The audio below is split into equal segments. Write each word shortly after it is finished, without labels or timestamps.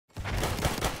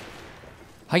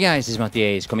Hi guys, this is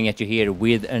Mattias coming at you here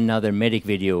with another medic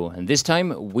video, and this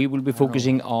time we will be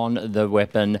focusing on the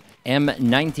weapon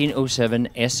M1907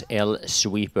 SL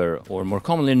Sweeper, or more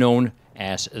commonly known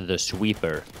as the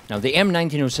Sweeper. Now the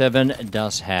M1907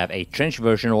 does have a trench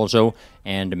version also,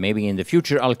 and maybe in the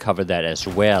future I'll cover that as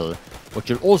well. What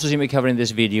you'll also see me cover in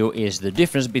this video is the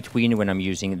difference between when I'm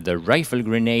using the rifle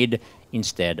grenade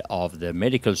instead of the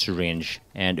medical syringe.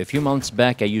 And a few months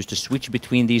back I used to switch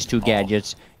between these two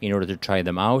gadgets in order to try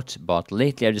them out, but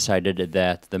lately I decided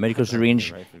that the medical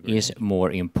syringe is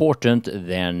more important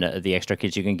than the extra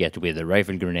kills you can get with the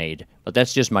rifle grenade. But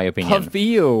that's just my opinion.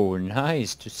 Pavio,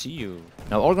 nice to see you.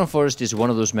 Now Argon Forest is one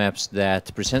of those maps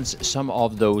that presents some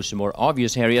of those more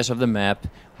obvious areas of the map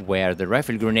where the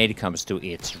rifle grenade comes to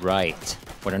its right.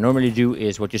 What I normally do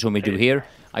is what you saw me do here.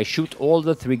 I shoot all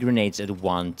the 3 grenades at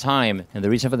one time, and the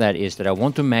reason for that is that I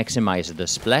want to maximize the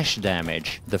splash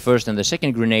damage. The first and the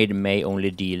second grenade may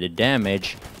only deal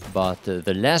damage, but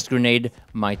the last grenade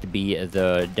might be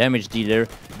the damage dealer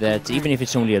that, even if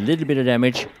it's only a little bit of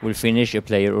damage, will finish a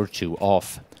player or two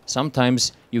off.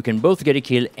 Sometimes you can both get a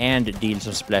kill and deal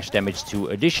some splash damage to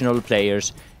additional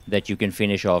players that you can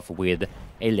finish off with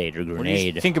a later grenade. What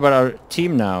do you think about our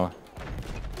team now?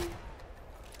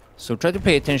 So try to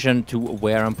pay attention to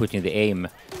where I'm putting the aim.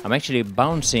 I'm actually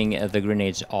bouncing the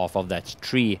grenades off of that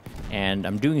tree, and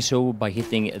I'm doing so by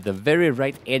hitting the very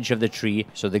right edge of the tree,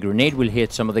 so the grenade will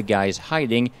hit some of the guys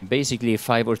hiding basically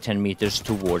 5 or 10 meters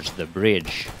towards the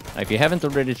bridge. Now, if you haven't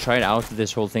already tried out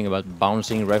this whole thing about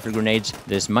bouncing rifle grenades,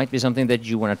 this might be something that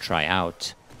you want to try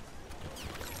out.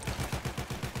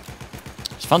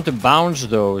 It's fun to bounce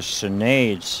those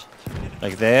grenades.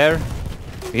 Like there.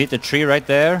 You hit the tree right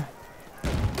there.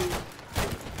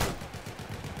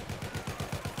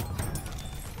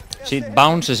 See, it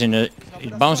bounces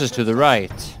to the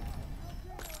right.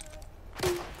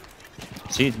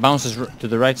 See, it bounces to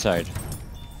the right side.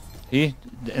 See,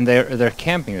 and they're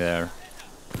camping there.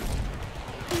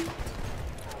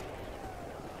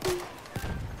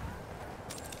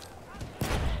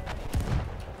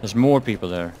 There's more people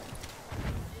there.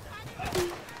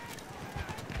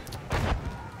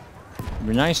 It'd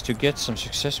be nice to get some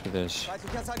success with this.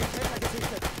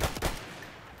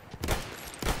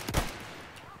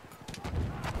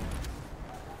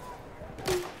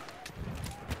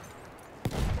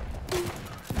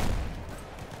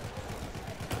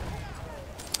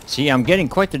 See, I'm getting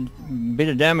quite a bit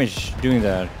of damage doing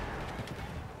that.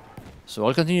 So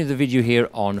I'll continue the video here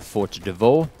on Fort de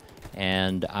Vaux,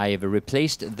 and I've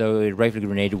replaced the rifle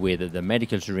grenade with the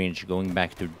medical syringe, going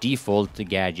back to default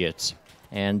gadgets.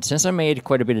 And since I made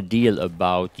quite a bit of deal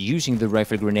about using the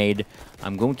rifle grenade,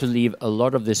 I'm going to leave a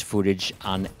lot of this footage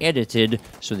unedited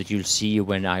so that you'll see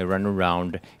when I run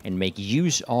around and make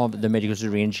use of the medical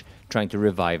syringe trying to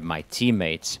revive my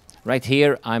teammates. Right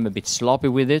here, I'm a bit sloppy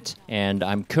with it, and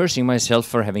I'm cursing myself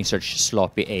for having such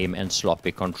sloppy aim and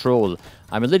sloppy control.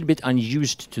 I'm a little bit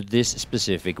unused to this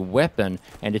specific weapon,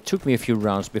 and it took me a few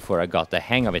rounds before I got the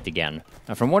hang of it again.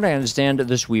 Now, from what I understand,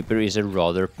 the Sweeper is a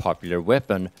rather popular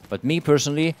weapon, but me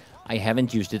personally, I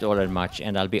haven't used it all that much,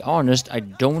 and I'll be honest, I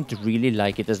don't really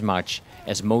like it as much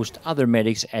as most other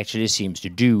medics actually seems to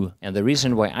do. And the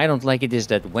reason why I don't like it is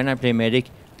that when I play medic,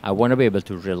 I want to be able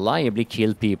to reliably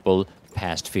kill people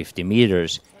past 50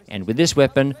 meters, and with this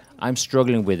weapon I'm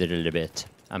struggling with it a little bit.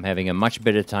 I'm having a much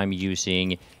better time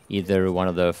using either one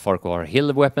of the Farquhar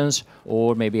Hill weapons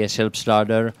or maybe a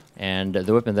Selbstlader, and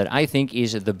the weapon that I think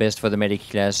is the best for the medic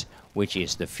class, which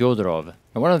is the Fyodorov.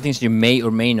 And one of the things you may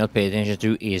or may not pay attention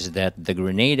to is that the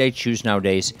grenade I choose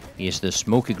nowadays is the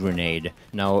smoky grenade.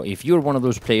 Now, if you're one of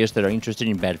those players that are interested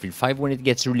in Battlefield 5 when it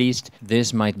gets released,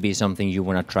 this might be something you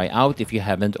want to try out if you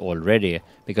haven't already.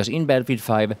 Because in Battlefield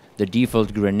 5, the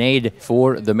default grenade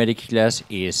for the medic class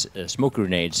is smoke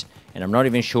grenades. And I'm not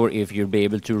even sure if you'll be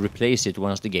able to replace it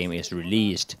once the game is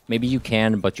released. Maybe you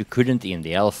can, but you couldn't in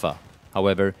the alpha.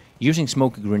 However, using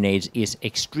smoke grenades is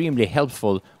extremely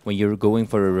helpful when you're going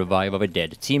for a revive of a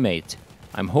dead teammate.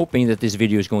 I'm hoping that this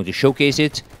video is going to showcase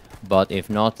it, but if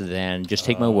not, then just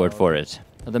take my word for it.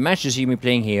 Now, the match you see me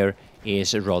playing here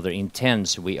is rather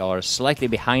intense. We are slightly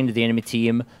behind the enemy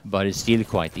team, but it's still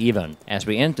quite even. As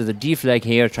we enter the D flag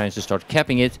here, trying to start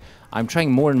capping it, I'm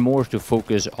trying more and more to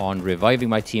focus on reviving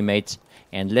my teammates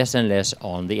and less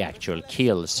on the actual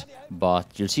kills.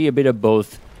 But you'll see a bit of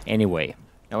both anyway.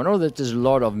 Now, I know that there's a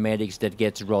lot of medics that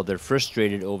get rather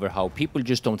frustrated over how people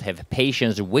just don't have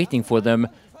patience waiting for them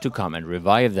to come and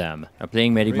revive them. Now,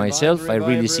 playing medic myself, I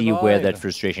really see where that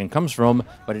frustration comes from,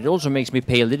 but it also makes me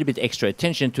pay a little bit extra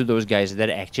attention to those guys that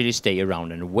actually stay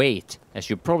around and wait. As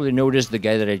you probably noticed, the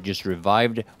guy that I just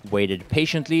revived waited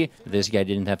patiently. This guy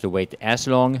didn't have to wait as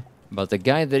long. But the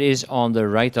guy that is on the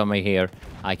right of me here,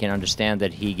 I can understand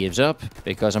that he gives up,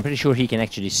 because I'm pretty sure he can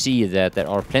actually see that there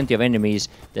are plenty of enemies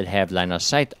that have line of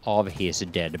sight of his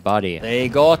dead body. They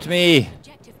got me!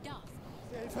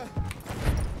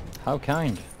 How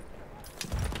kind.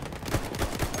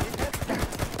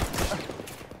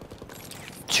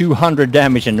 $200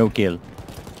 damage and no kill.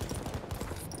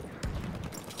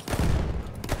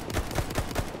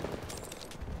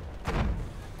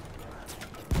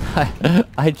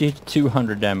 I did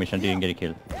 200 damage and didn't get a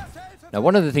kill. Now,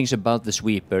 one of the things about the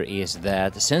sweeper is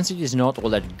that since it is not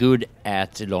all that good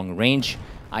at long range,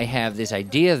 I have this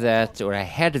idea that, or I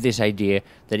had this idea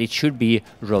that it should be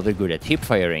rather good at hip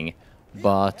firing.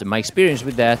 But my experience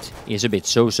with that is a bit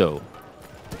so-so.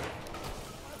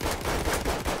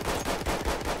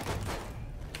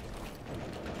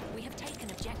 We have taken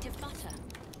objective butter.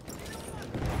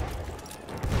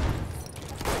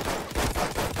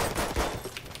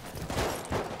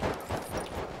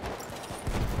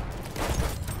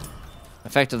 The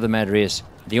fact of the matter is,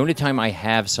 the only time I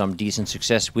have some decent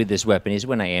success with this weapon is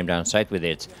when I aim down sight with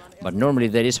it, but normally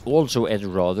that is also at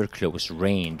rather close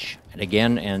range. And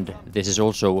again, and this is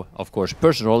also, of course,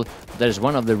 personal, that is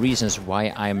one of the reasons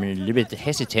why I'm a little bit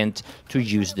hesitant to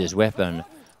use this weapon.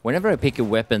 Whenever I pick a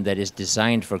weapon that is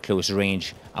designed for close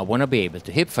range, I want to be able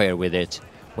to hipfire with it.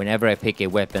 Whenever I pick a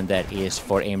weapon that is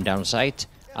for aim down sight,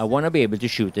 I want to be able to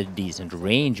shoot at decent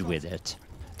range with it.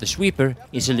 The sweeper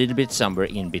is a little bit somewhere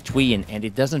in between, and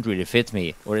it doesn't really fit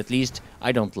me, or at least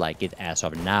I don't like it as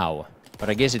of now.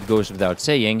 But I guess it goes without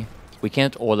saying, we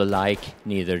can't all alike,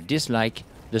 neither dislike,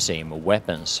 the same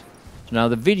weapons. So now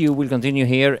the video will continue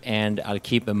here, and I'll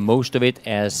keep most of it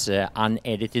as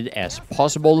unedited as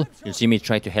possible. You'll see me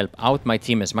try to help out my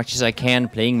team as much as I can,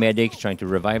 playing medic, trying to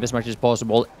revive as much as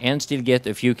possible, and still get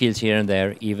a few kills here and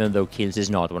there, even though kills is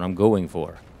not what I'm going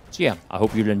for. So yeah, I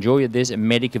hope you'll enjoy this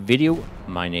medic video.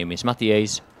 My name is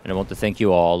Mattias, and I want to thank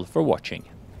you all for watching.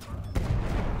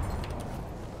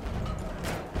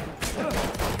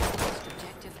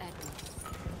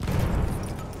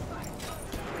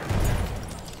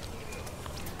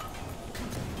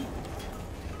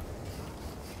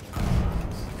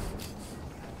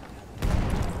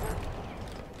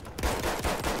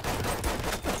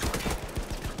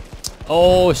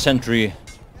 Oh, sentry.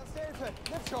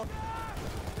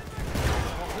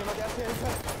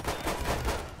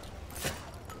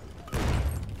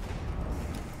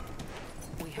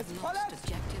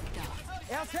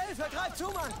 Erste Hilfe, greif zu,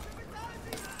 Mann!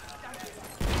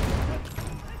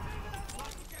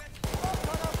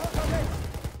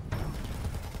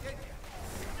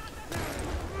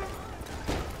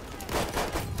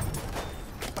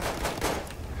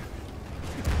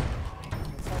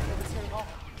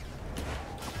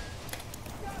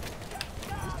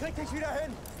 Ich krieg dich wieder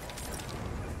hin!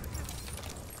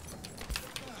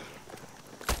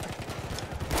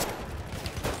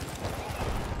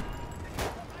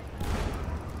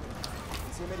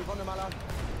 Sieh mir die Wunde mal an.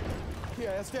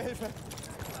 Hier, erste Hilfe.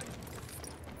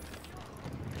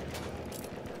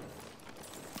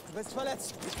 Du bist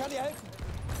verletzt. Ich kann dir helfen.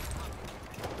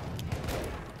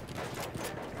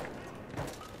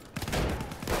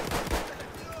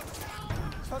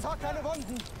 Ich versorge deine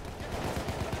Wunden.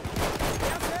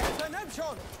 Erste Hilfe, nimm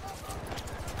schon.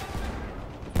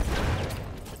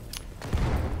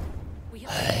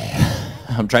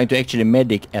 I'm trying to actually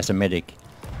medic as a medic.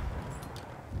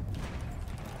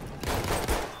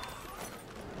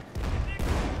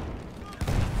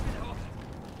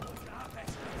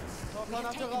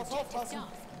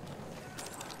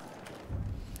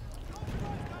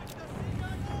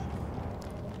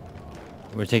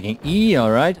 We're taking E,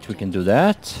 alright, we can do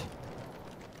that.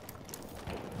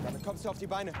 Damit kommst du auf die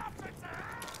Beine.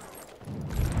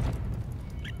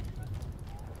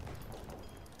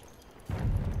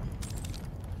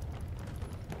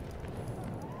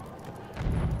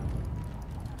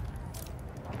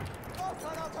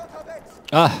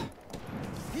 Ah,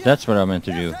 that's what I meant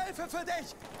to do.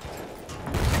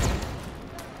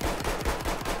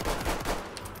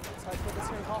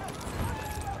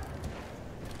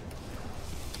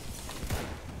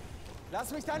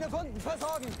 Lass mich deine Wunden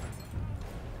versorgen.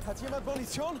 Hat jemand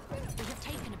Munition? We have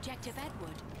taken objective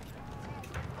Edward.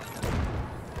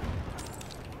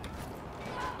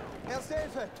 Erste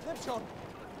Hilfe, nimm schon.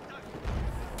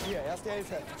 Hier, erste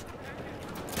Hilfe.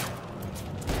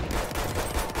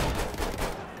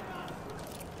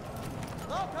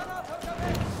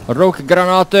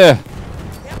 Rökgranate!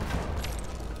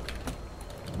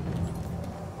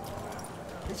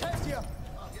 Ich helfe dir.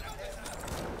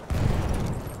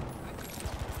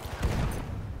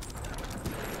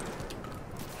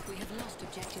 We have lost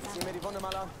objective Sieh mir die Wunde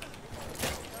mal an.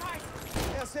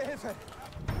 Erste Hilfe.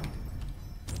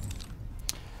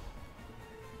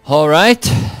 All right.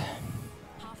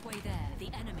 Halfway there, the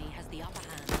enemy has the upper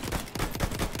hand.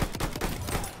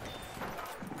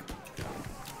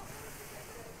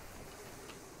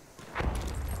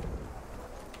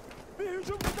 Bir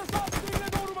hücum kıtası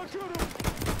askeriyle doğru bakıyorum.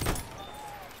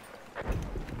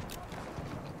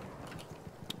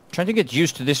 Trying to get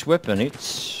used to this weapon. I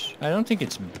don't think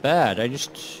it's bad.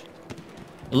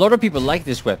 A lot of people like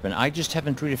this weapon. I just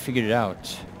haven't really figured it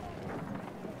out.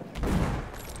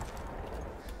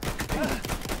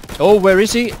 Oh, where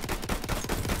is he?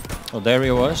 Oh, there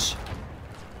he was.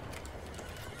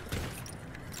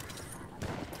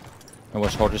 It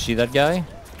was hard to see that guy.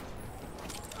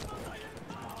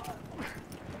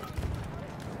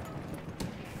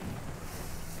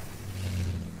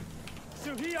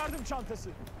 Sıhhi yardım çantası.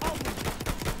 Al bunu.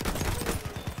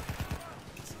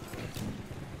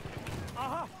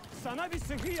 Aha, sana bir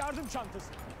sıhhi yardım çantası.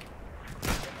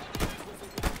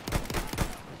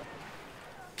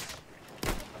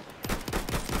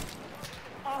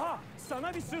 Aha,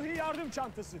 sana bir sıhhi yardım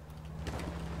çantası.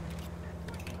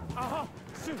 Aha,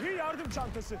 sıhhi yardım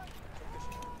çantası.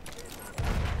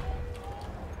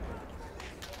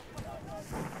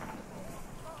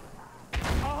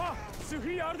 Aha,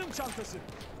 sıhhi yardım çantası.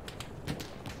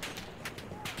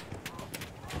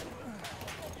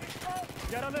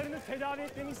 Yaralarını tedavi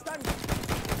etmeni ister misin?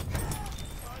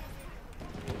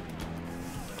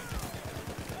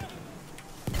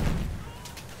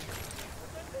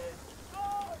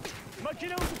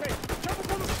 Makinalı tüfek.